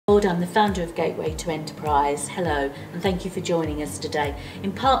Ward, I'm the founder of Gateway2Enterprise. Hello, and thank you for joining us today.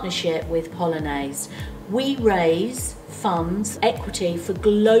 In partnership with Pollenise, we raise funds, equity for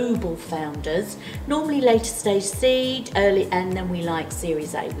global founders, normally later stage seed, early, and then we like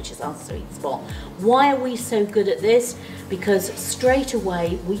Series A, which is our sweet spot. Why are we so good at this? Because straight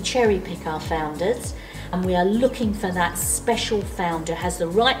away we cherry pick our founders, and we are looking for that special founder who has the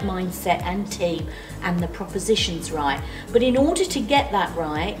right mindset and team and the propositions right. But in order to get that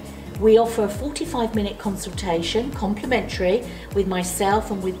right, we offer a 45-minute consultation, complimentary, with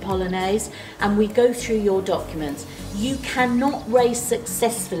myself and with Pollenise, and we go through your documents. You cannot raise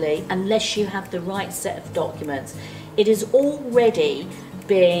successfully unless you have the right set of documents. It has already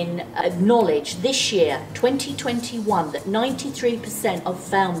been acknowledged this year, 2021, that 93% of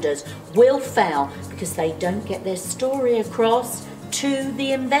founders will fail because they don't get their story across to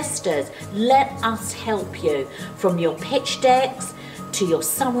the investors. Let us help you from your pitch decks, to your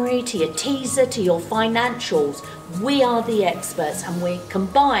summary, to your teaser, to your financials. We are the experts, and we're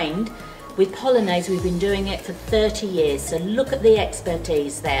combined with Pollenise. We've been doing it for 30 years, so look at the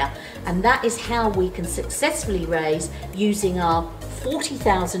expertise there. And that is how we can successfully raise using our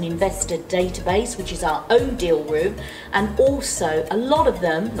 40,000 investor database, which is our own deal room, and also a lot of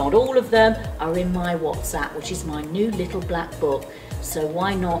them, not all of them, are in my WhatsApp, which is my new little black book. So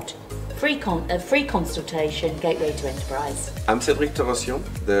why not free consultation, Gateway2Enterprise. I'm Cédric Torossian,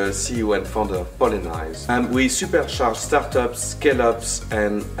 the CEO and founder of Pollenise. We supercharge startups, scale-ups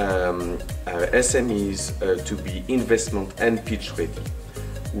and SMEs to be investment and pitch ready.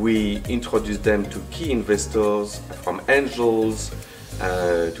 We introduce them to key investors, from angels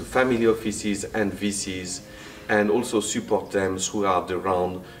to family offices and VCs, and also support them throughout the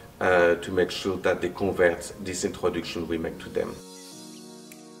round to make sure that they convert this introduction we make to them.